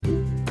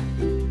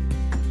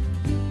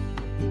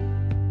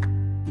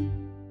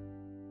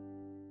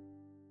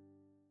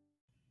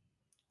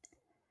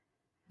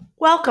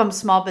Welcome,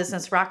 small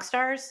business rock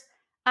stars.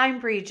 I'm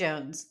Bree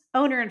Jones,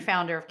 owner and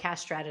founder of Cash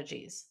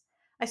Strategies.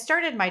 I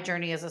started my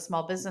journey as a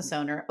small business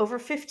owner over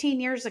 15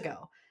 years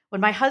ago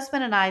when my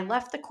husband and I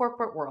left the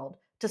corporate world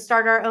to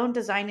start our own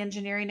design,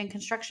 engineering, and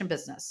construction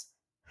business.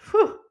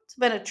 Whew, it's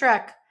been a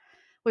trek.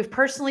 We've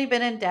personally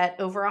been in debt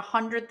over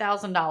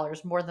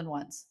 $100,000 more than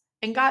once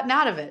and gotten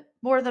out of it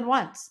more than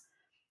once.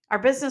 Our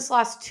business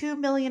lost $2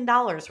 million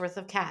worth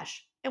of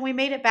cash, and we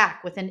made it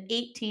back within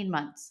 18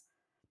 months.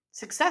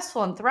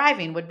 Successful and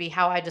thriving would be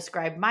how I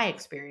describe my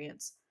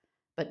experience,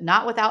 but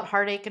not without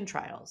heartache and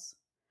trials.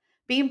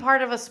 Being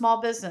part of a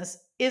small business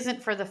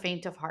isn't for the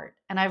faint of heart,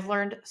 and I've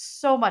learned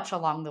so much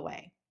along the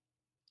way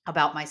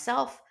about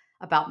myself,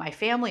 about my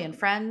family and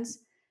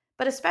friends,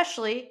 but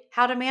especially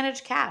how to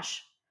manage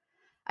cash.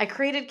 I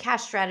created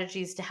cash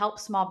strategies to help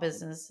small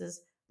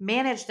businesses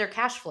manage their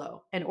cash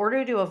flow in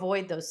order to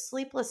avoid those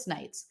sleepless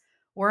nights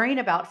worrying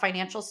about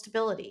financial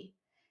stability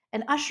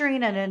and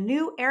ushering in a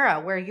new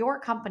era where your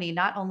company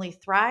not only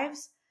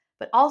thrives,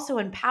 but also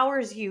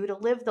empowers you to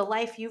live the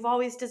life you've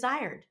always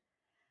desired.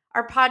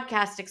 Our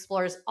podcast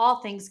explores all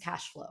things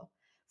cash flow,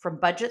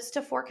 from budgets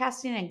to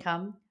forecasting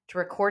income to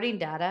recording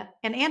data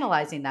and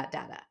analyzing that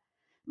data.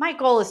 My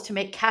goal is to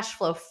make cash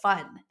flow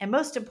fun and,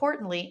 most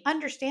importantly,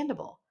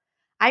 understandable.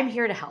 I'm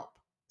here to help.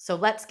 So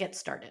let's get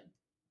started.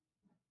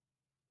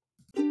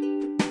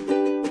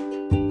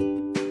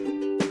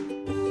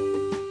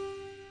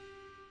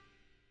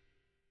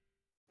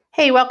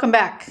 Hey, welcome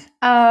back.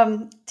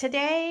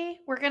 Today,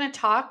 we're going to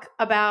talk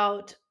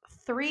about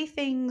three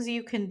things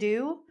you can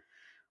do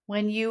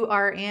when you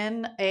are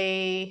in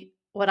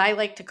what I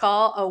like to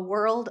call a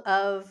world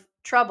of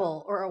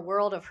trouble or a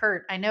world of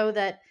hurt. I know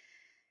that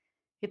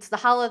it's the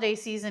holiday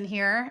season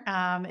here.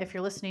 If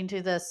you're listening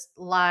to this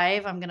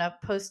live, I'm going to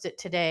post it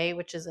today,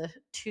 which is a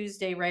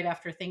Tuesday right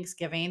after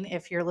Thanksgiving.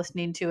 If you're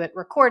listening to it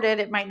recorded,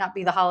 it might not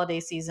be the holiday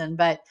season,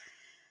 but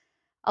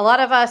a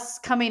lot of us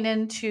coming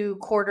into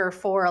quarter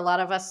four, a lot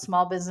of us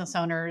small business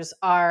owners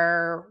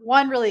are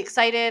really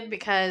excited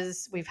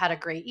because we've had a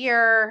great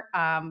year.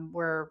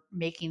 We're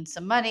making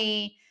some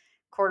money.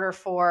 Quarter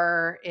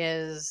four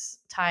is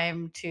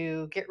time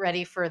to get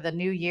ready for the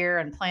new year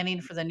and planning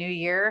for the new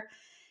year.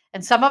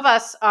 And some of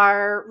us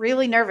are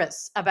really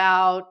nervous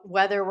about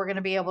whether we're going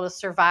to be able to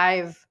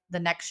survive the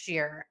next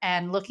year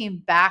and looking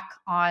back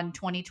on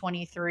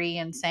 2023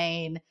 and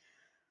saying,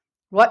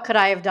 what could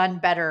I have done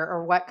better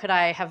or what could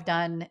I have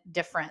done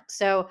different?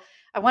 So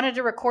I wanted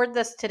to record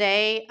this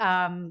today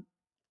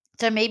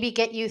to maybe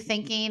get you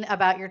thinking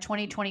about your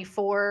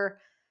 2024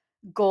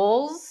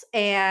 goals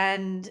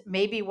and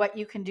maybe what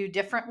you can do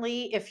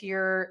differently if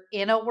you're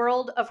in a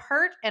world of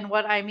hurt. And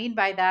what I mean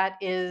by that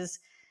is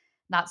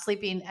not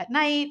sleeping at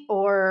night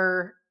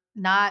or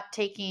not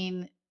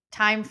taking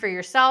time for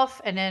yourself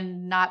and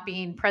then not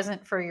being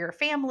present for your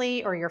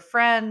family or your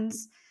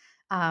friends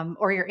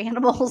or your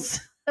animals.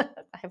 I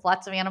have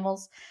lots of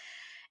animals.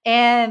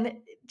 And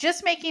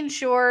just making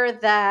sure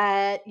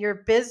that your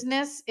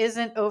business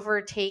isn't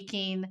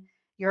overtaking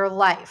your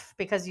life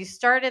because you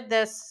started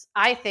this.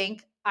 I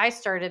think I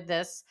started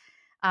this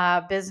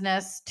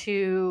business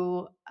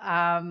to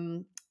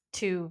help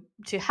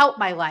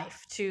my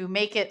life, to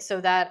make it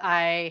so that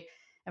I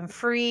am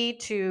free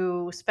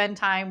to spend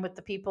time with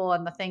the people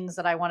and the things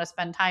that I want to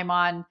spend time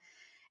on,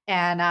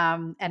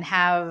 and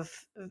have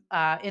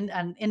in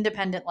an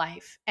independent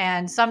life.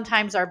 And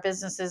sometimes our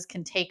businesses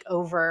can take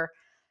over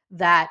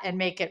that and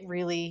make it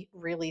really,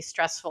 really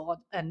stressful.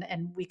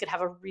 And we could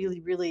have a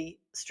really, really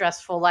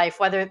stressful life,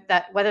 whether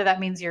that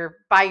means you're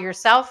by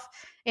yourself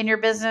in your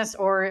business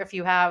or if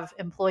you have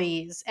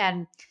employees.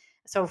 And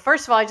so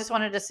first of all, I just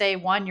wanted to say,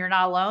 one, you're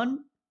not alone.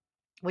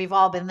 We've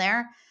all been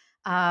there.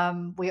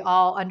 We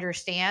all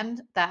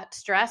understand that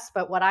stress,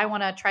 but what I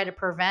want to try to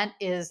prevent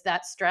is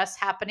that stress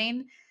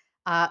happening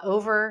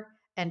over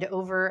and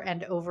over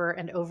and over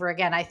and over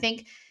again. I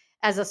think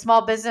as a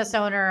small business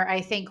owner,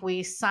 I think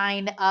we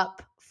sign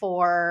up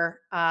for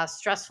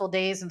stressful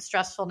days and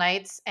stressful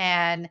nights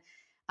and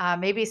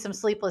maybe some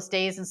sleepless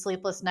days and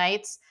sleepless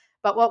nights.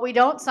 But what we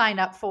don't sign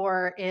up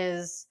for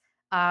is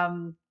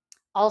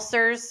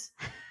ulcers,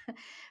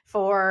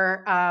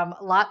 for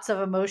lots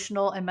of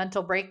emotional and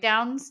mental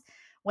breakdowns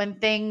when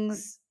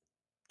things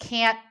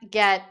can't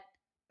get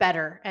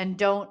better and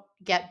don't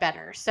get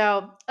better.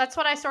 So that's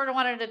what I sort of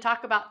wanted to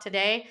talk about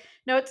today.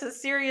 No, it's a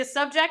serious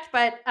subject,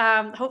 but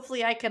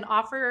hopefully I can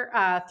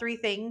offer three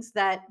things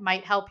that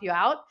might help you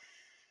out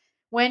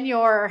when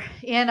you're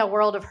in a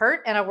world of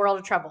hurt and a world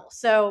of trouble.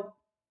 So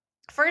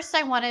first,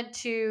 I wanted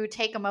to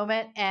take a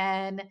moment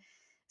and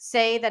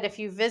say that if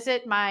you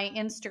visit my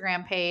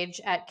Instagram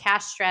page at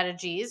Cash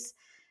Strategies,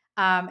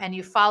 and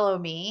you follow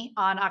me,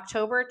 on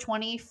October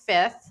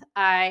 25th,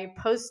 I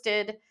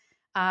posted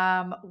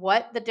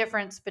what the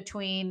difference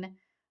between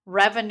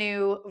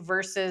revenue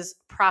versus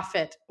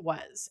profit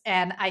was.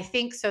 And I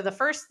think so. The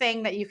first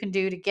thing that you can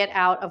do to get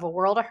out of a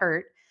world of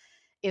hurt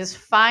is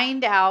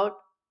find out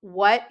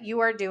what you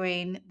are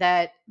doing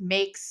that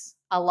makes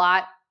a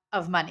lot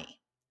of money.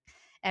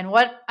 And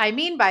what I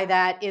mean by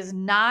that is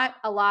not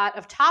a lot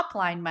of top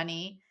line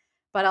money,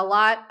 but a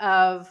lot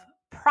of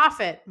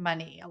profit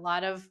money, a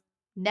lot of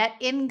net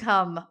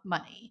income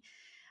money.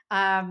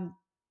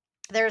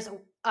 There's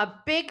a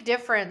big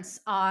difference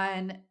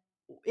on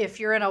if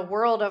you're in a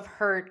world of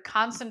hurt,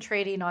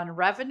 concentrating on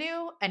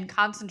revenue and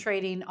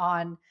concentrating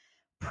on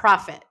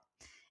profit.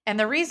 And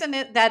the reason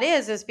that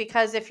is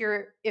because if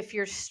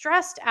you're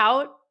stressed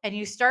out and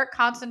you start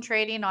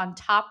concentrating on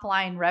top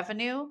line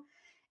revenue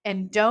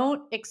and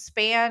don't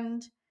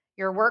expand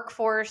your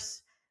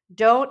workforce,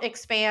 don't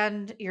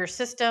expand your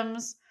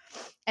systems,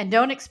 and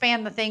don't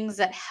expand the things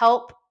that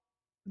help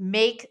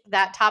make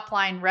that top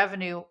line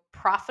revenue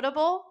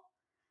profitable,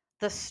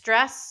 the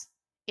stress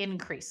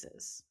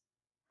increases.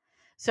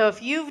 So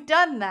if you've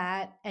done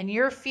that and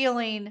you're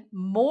feeling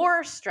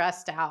more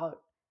stressed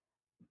out,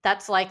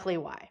 that's likely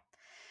why.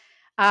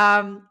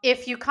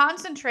 If you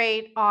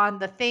concentrate on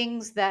the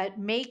things that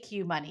make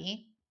you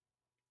money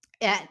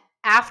and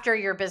after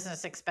your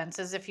business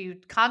expenses, if you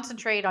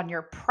concentrate on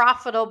your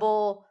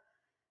profitable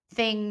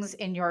things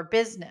in your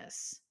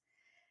business,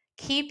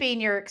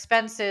 keeping your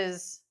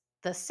expenses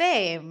the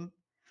same,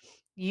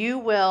 you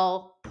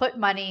will put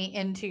money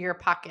into your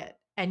pocket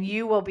and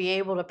you will be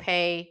able to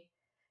pay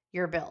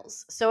your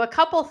bills. So, a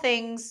couple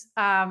things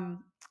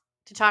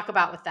to talk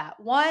about with that.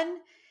 One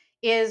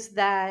is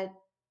that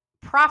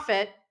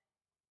profit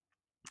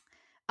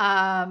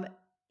um,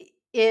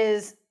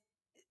 is,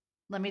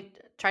 let me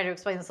try to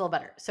explain this a little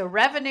better. So,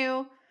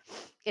 revenue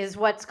is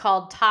what's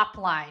called top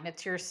line.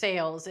 It's your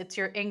sales, it's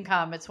your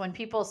income. It's when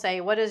people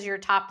say, what is your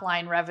top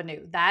line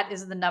revenue? That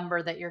is the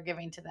number that you're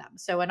giving to them.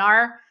 So, in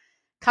our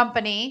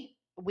company,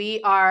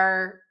 we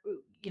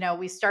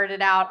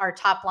started out, our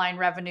top line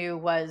revenue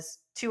was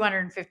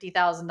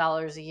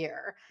 $250,000 a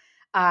year.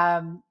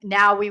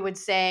 Now we would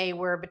say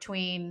we're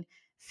between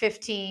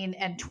 15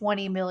 and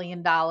 $20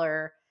 million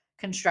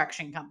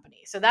construction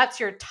company. So that's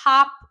your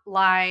top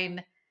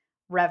line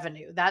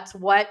revenue. That's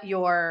what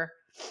you're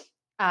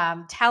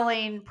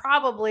telling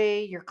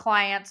probably your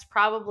clients,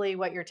 probably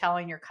what you're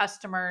telling your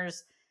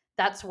customers.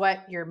 That's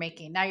what you're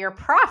making. Now, your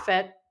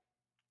profit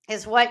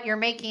is what you're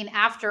making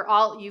after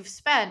all you've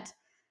spent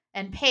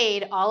and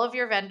paid all of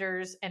your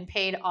vendors and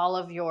paid all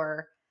of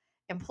your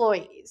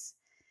employees.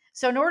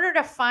 So, in order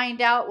to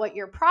find out what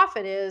your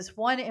profit is,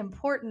 one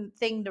important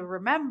thing to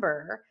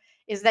remember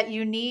is that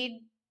you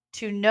need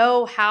to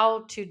know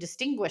how to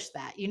distinguish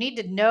that. You need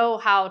to know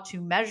how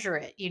to measure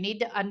it. You need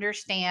to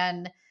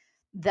understand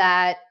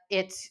that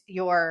it's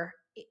your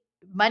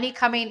money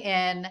coming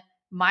in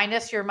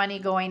minus your money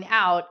going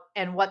out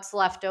and what's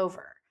left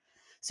over.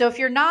 So if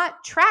you're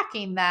not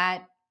tracking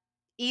that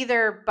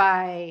either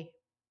by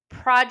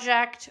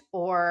project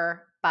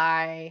or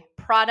by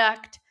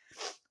product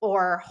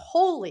or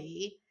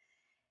wholly,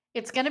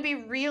 it's going to be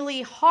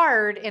really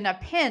hard in a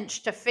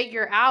pinch to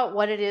figure out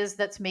what it is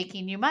that's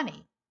making you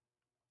money.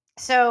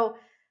 So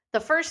the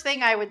first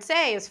thing I would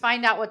say is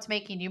find out what's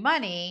making you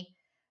money.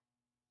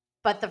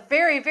 But the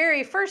very,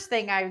 very first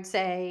thing I would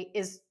say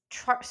is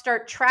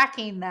start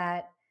tracking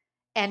that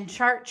and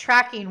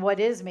tracking what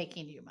is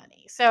making you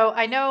money. So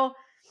I know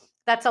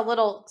that's a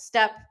little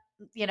step,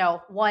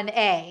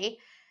 1A.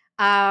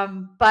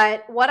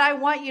 But what I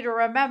want you to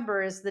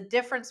remember is the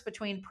difference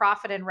between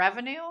profit and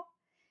revenue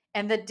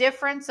and the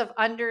difference of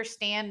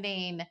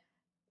understanding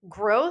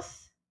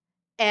growth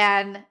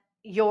and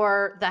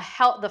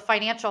the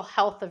financial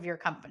health of your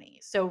company.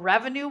 So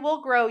revenue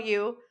will grow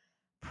you,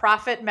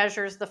 profit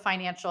measures the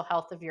financial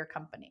health of your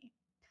company.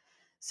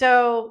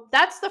 So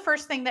that's the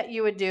first thing that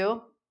you would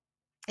do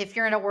if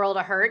you're in a world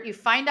of hurt. You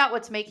find out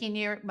what's making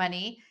you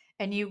money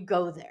and you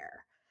go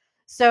there.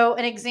 So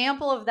an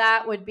example of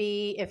that would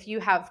be if you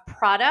have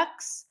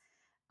products,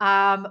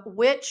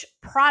 which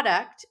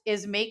product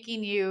is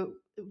making you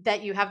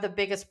that you have the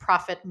biggest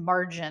profit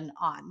margin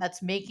on,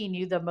 that's making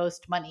you the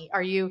most money?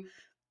 Are you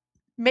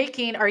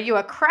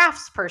a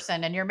crafts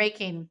person and you're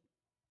making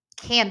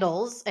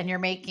candles and you're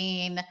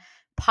making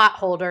pot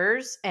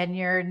holders and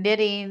you're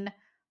knitting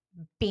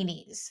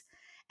beanies?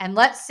 And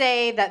let's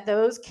say that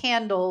those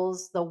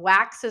candles, the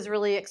wax is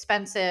really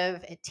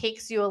expensive. It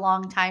takes you a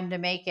long time to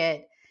make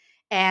it.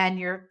 And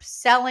you're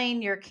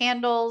selling your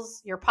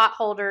candles, your pot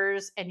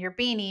holders, and your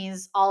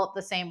beanies all at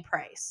the same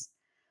price.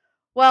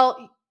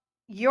 Well,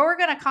 you're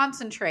going to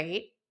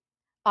concentrate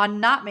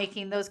on not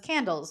making those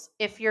candles.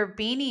 If your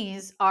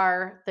beanies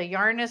the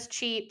yarn is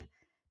cheap,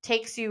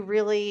 takes you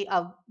really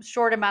a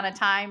short amount of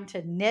time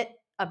to knit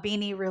a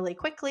beanie really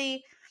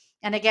quickly.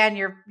 And again,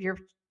 you're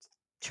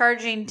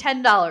charging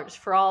 $10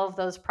 for all of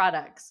those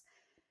products.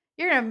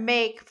 You're going to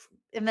make,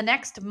 in the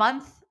next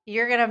month,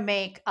 you're going to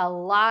make a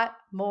lot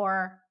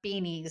more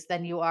beanies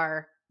than you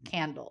are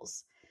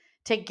candles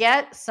to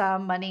get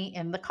some money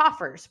in the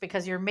coffers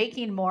because you're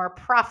making more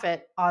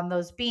profit on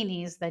those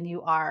beanies than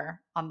you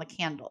are on the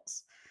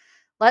candles.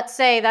 Let's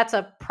say that's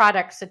a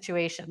product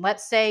situation.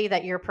 Let's say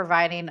that you're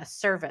providing a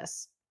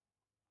service.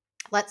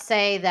 Let's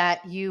say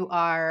that you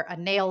are a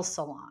nail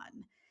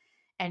salon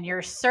and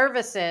your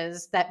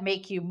services that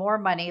make you more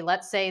money.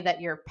 Let's say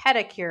that your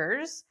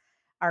pedicures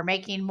are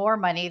making more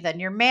money than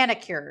your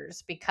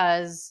manicures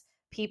because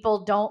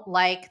people don't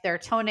like their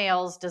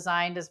toenails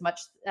designed as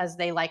much as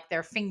they like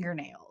their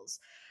fingernails,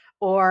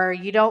 or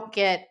you don't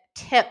get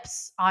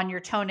tips on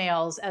your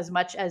toenails as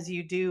much as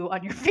you do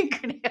on your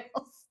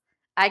fingernails.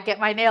 I get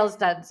my nails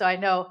done, so I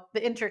know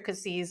the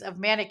intricacies of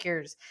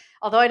manicures,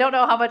 although I don't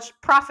know how much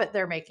profit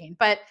they're making.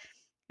 But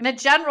in a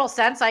general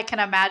sense, I can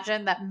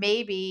imagine that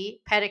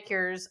maybe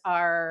pedicures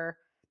are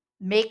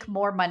make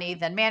more money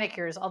than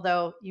manicures,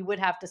 although you would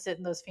have to sit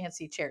in those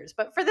fancy chairs.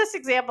 But for this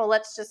example,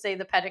 let's just say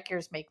the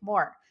pedicures make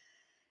more.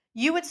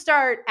 You would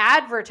start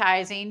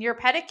advertising your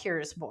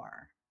pedicures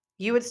more.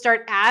 You would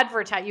start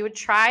advertising, you would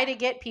try to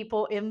get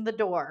people in the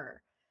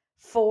door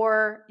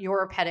for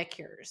your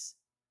pedicures.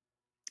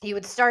 You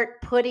would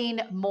start putting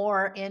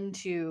more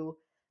into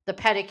the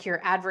pedicure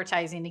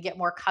advertising to get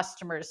more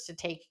customers to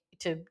take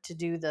to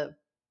do the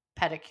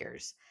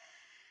pedicures.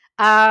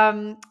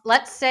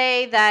 Let's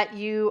say that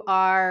you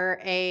are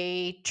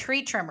a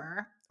tree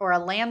trimmer or a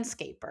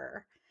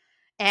landscaper,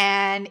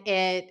 and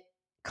it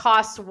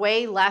costs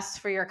way less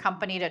for your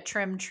company to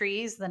trim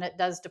trees than it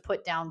does to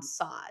put down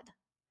sod.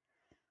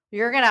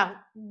 You're going to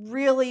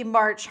really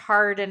march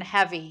hard and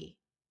heavy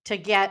to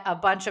get a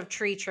bunch of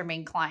tree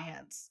trimming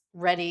clients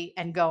ready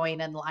and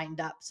going and lined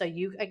up. So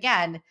you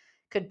again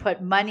could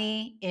put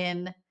money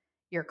in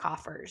your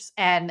coffers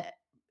and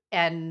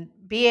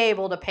be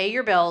able to pay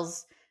your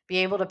bills, be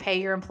able to pay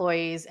your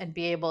employees, and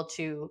be able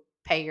to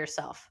pay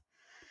yourself.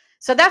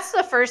 So that's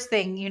the first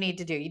thing you need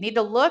to do. You need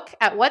to look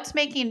at what's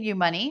making you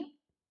money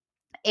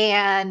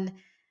and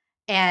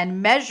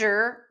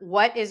measure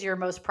what is your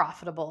most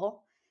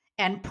profitable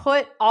and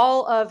put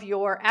all of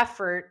your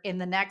effort in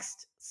the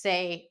next,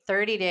 say,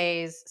 30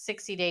 days,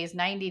 60 days,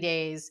 90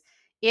 days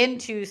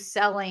into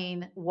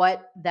selling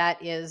what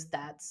that is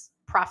that's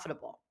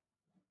profitable.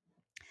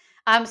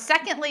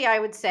 Secondly, I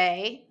would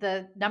say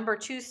the number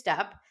 2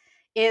 step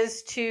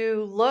is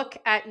to look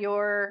at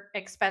your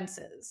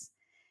expenses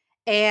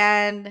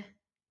and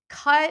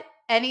cut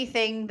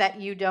anything that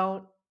you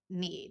don't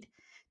need.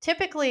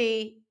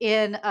 Typically,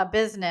 in a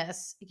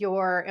business,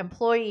 your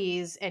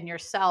employees and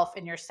yourself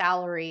and your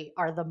salary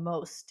are the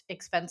most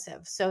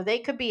expensive. So they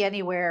could be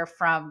anywhere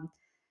from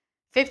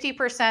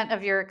 50%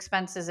 of your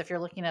expenses, if you're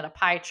looking at a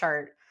pie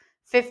chart.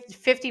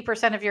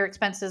 50% of your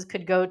expenses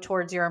could go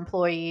towards your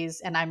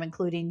employees, and I'm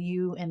including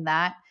you in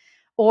that,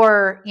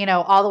 or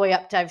all the way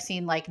up to, I've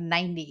seen, like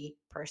 90%.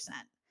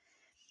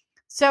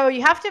 So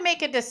you have to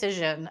make a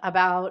decision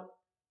about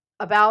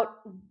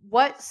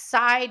what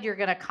side you're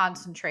going to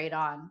concentrate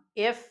on.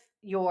 If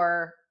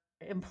your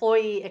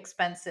employee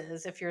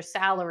expenses, if your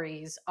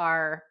salaries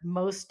are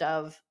most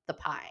of the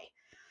pie,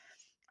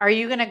 are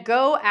you going to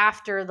go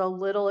after the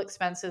little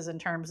expenses in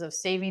terms of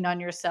saving on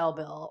your cell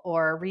bill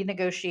or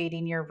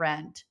renegotiating your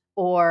rent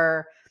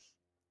or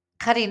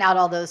cutting out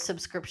all those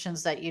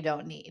subscriptions that you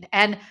don't need?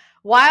 And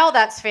while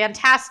that's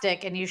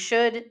fantastic, and you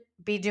should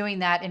be doing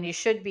that, and you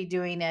should be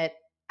doing it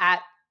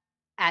at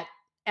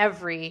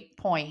every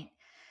point,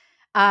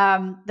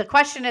 the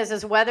question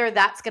is whether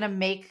that's going to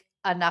make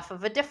enough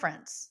of a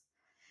difference.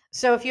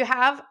 So if you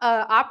have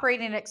an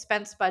operating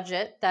expense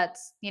budget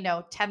that's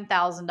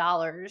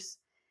 $10,000,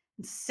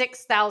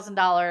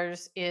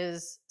 $6,000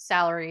 is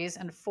salaries,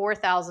 and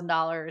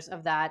 $4,000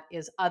 of that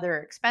is other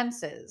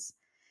expenses,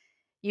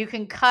 you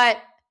can cut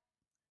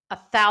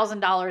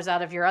 $1,000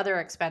 out of your other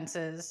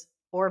expenses,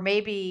 or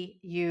maybe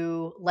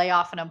you lay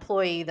off an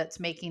employee that's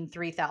making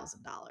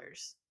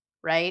 $3,000,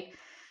 right?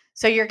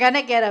 So you're going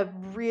to get a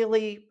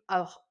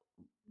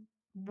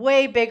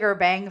way bigger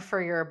bang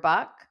for your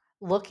buck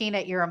looking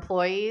at your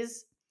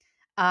employees,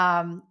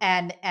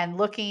 and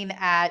looking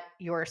at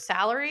your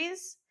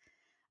salaries.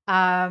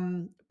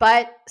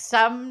 But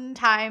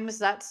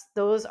sometimes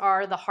those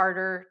are the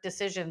harder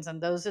decisions,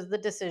 and those are the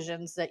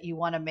decisions that you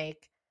want to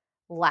make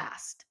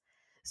last.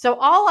 So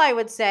all I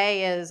would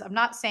say is, I'm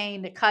not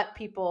saying to cut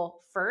people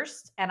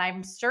first, and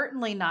I'm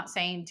certainly not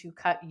saying to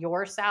cut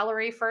your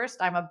salary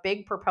first. I'm a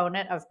big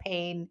proponent of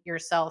paying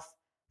yourself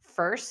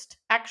first,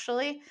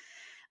 actually.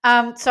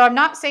 So I'm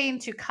not saying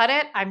to cut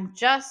it. I'm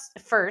just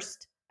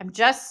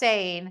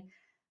saying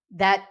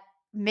that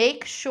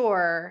make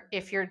sure,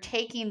 if you're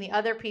taking the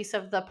other piece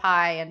of the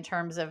pie in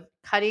terms of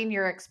cutting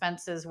your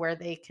expenses where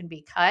they can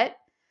be cut,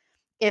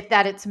 if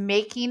that it's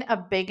making a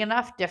big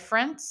enough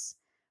difference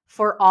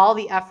for all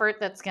the effort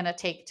that's going to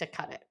take to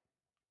cut it.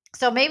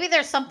 So maybe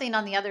there's something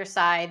on the other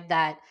side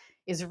that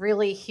is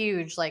really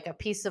huge, like a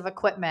piece of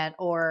equipment,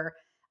 or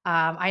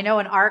I know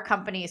in our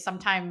company,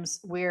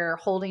 sometimes we're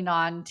holding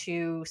on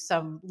to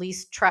some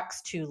leased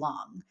trucks too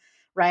long,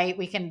 right?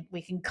 We can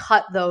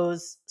cut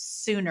those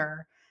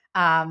sooner,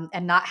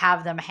 and not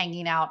have them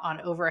hanging out on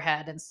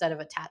overhead instead of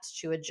attached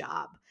to a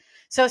job.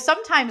 So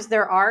sometimes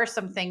there are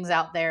some things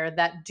out there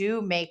that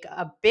do make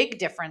a big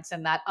difference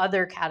in that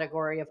other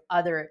category of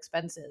other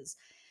expenses.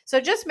 So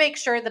just make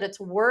sure that it's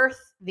worth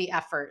the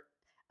effort,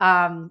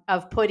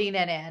 of putting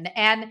it in,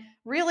 and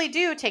really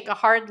do take a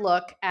hard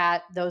look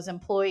at those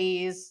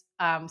employees'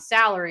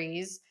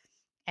 salaries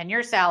and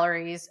your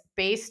salaries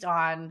based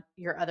on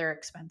your other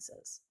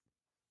expenses.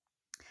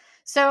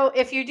 So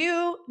if you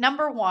do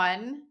number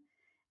one,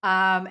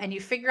 and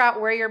you figure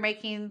out where you're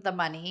making the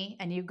money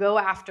and you go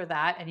after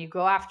that and you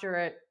go after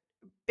it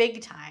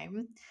big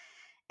time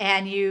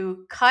and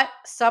you cut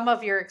some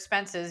of your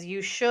expenses,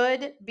 you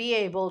should be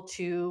able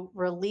to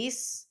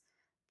release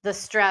the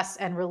stress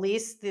and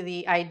release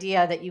the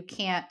idea that you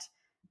can't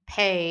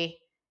pay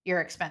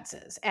your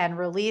expenses and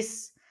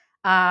release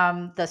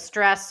the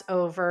stress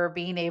over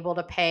being able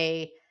to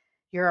pay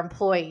your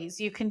employees.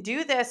 You can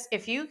do this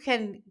if you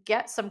can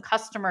get some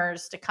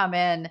customers to come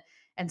in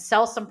and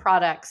sell some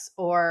products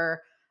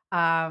or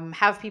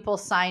have people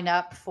sign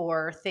up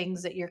for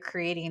things that you're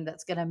creating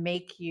that's going to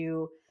make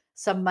you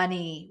some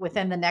money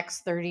within the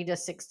next 30 to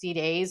 60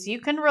 days. You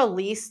can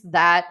release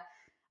that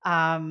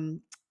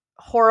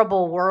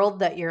horrible world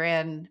that you're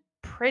in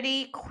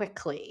pretty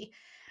quickly.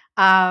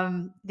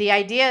 The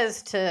idea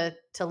is to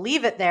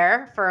leave it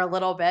there for a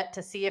little bit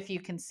to see if you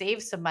can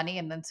save some money,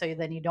 and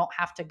then you don't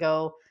have to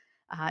go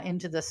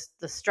into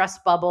the stress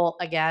bubble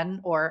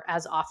again or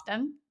as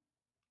often.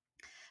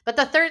 But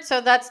the third,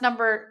 so that's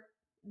number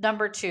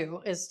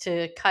two, is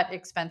to cut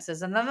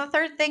expenses, and then the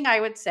third thing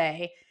I would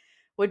say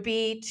would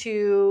be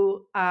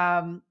to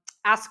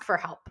ask for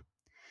help.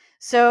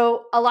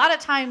 So, a lot of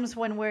times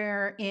when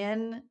we're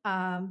in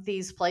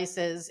these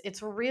places,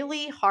 it's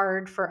really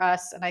hard for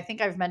us. And I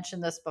think I've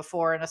mentioned this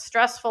before, in a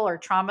stressful or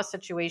trauma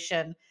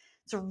situation,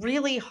 it's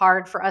really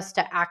hard for us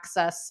to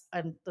access,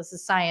 and this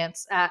is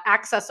science,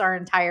 access our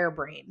entire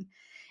brain.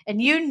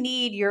 And you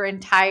need your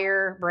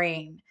entire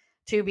brain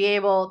to be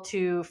able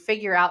to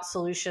figure out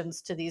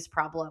solutions to these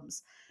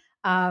problems.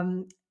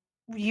 Um,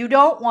 you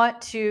don't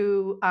want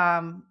to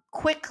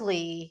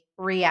quickly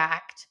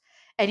react,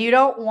 and you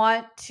don't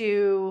want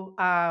to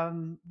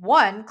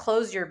one,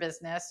 close your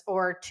business,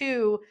 or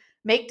two,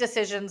 make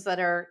decisions that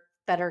are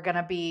going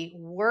to be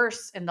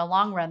worse in the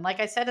long run. Like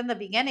I said in the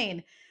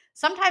beginning,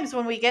 sometimes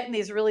when we get in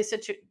these really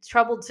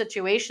troubled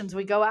situations,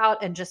 we go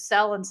out and just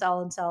sell and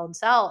sell and sell and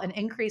sell and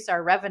increase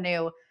our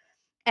revenue.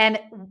 And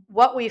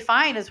what we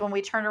find is when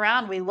we turn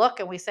around, we look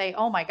and we say,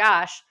 oh my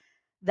gosh,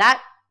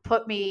 that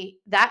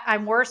that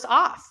I'm worse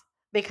off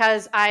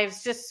because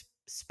I've just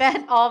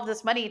spent all of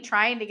this money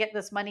trying to get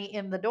this money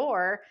in the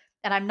door,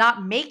 and I'm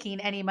not making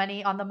any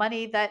money on the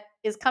money that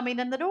is coming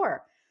in the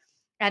door.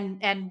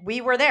 And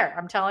we were there.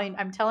 I'm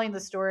telling the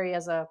story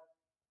as a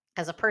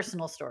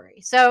personal story.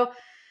 So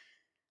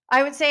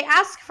I would say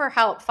ask for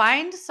help.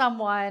 Find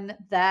someone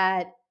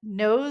that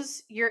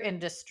knows your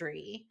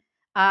industry,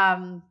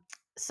 um,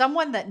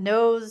 someone that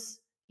knows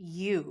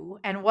you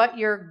and what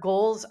your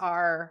goals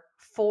are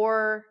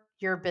for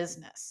your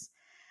business.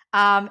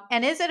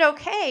 And is it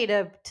okay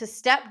to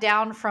step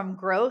down from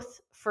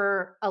growth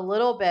for a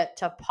little bit,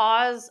 to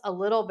pause a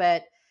little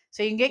bit,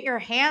 so you can get your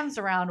hands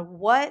around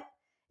what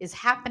is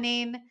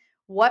happening,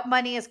 what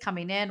money is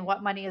coming in,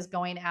 what money is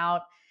going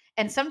out.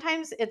 And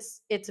sometimes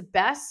it's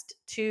best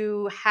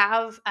to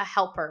have a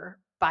helper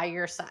by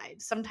your side.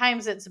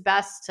 Sometimes it's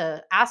best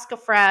to ask a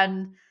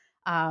friend,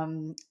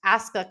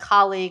 ask a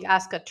colleague,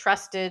 ask a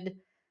trusted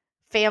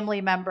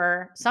family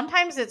member.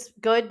 Sometimes it's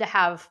good to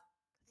have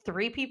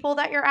three people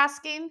that you're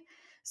asking,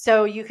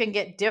 so you can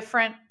get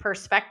different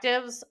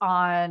perspectives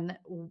on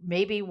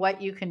maybe what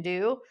you can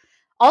do.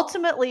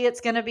 Ultimately,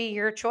 it's going to be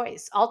your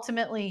choice.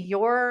 Ultimately,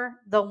 you're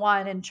the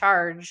one in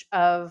charge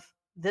of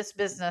this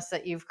business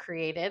that you've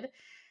created.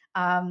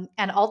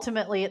 And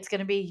ultimately, it's going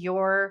to be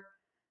your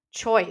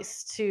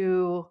choice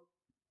to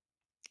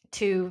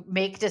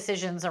make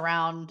decisions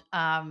around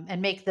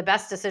and make the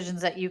best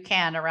decisions that you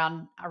can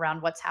around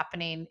what's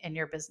happening in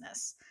your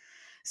business.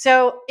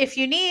 So if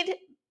you need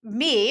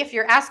me, if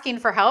you're asking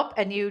for help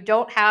and you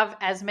don't have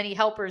as many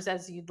helpers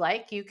as you'd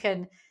like, you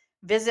can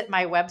visit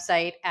my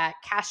website at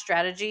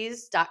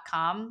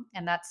cachestrategies.com,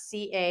 and that's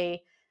CACHE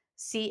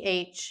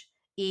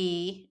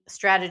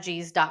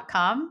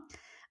strategies.com.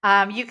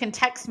 You can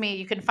text me.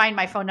 You can find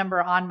my phone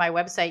number on my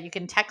website. You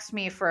can text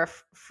me for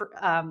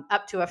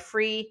up to a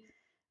free,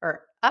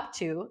 or up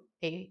to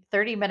a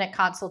 30-minute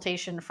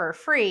consultation for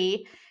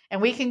free.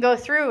 And we can go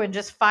through and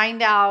just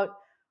find out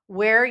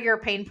where your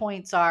pain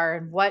points are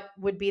and what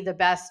would be the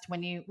best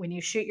when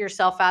you shoot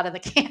yourself out of the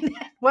cannon.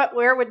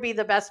 Where would be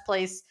the best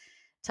place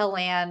to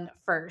land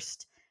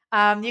first.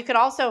 You could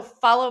also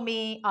follow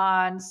me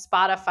on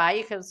Spotify.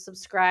 You can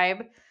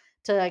subscribe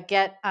to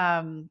get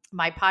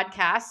my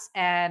podcasts,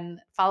 and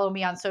follow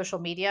me on social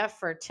media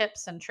for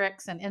tips and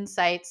tricks and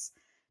insights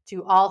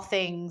to all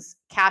things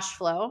cash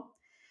flow.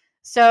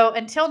 So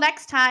until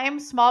next time,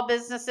 small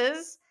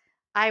businesses,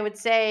 I would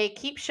say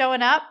keep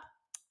showing up,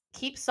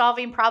 keep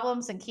solving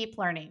problems, and keep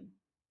learning.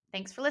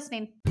 Thanks for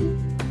listening.